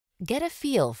Get a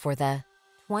feel for the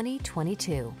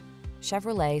 2022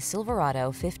 Chevrolet Silverado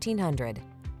 1500.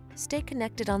 Stay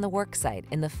connected on the worksite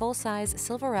in the full-size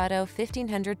Silverado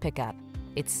 1500 pickup.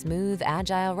 Its smooth,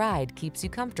 agile ride keeps you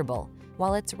comfortable,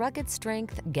 while its rugged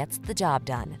strength gets the job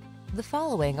done. The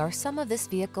following are some of this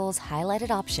vehicle's highlighted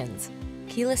options: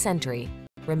 keyless entry,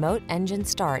 remote engine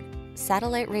start,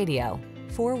 satellite radio,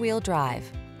 four-wheel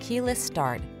drive, keyless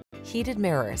start, heated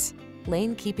mirrors,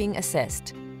 lane keeping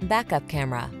assist, backup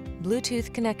camera,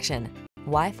 Bluetooth connection,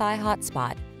 Wi-Fi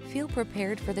hotspot. Feel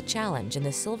prepared for the challenge in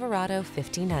the Silverado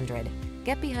 1500.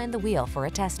 Get behind the wheel for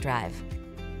a test drive.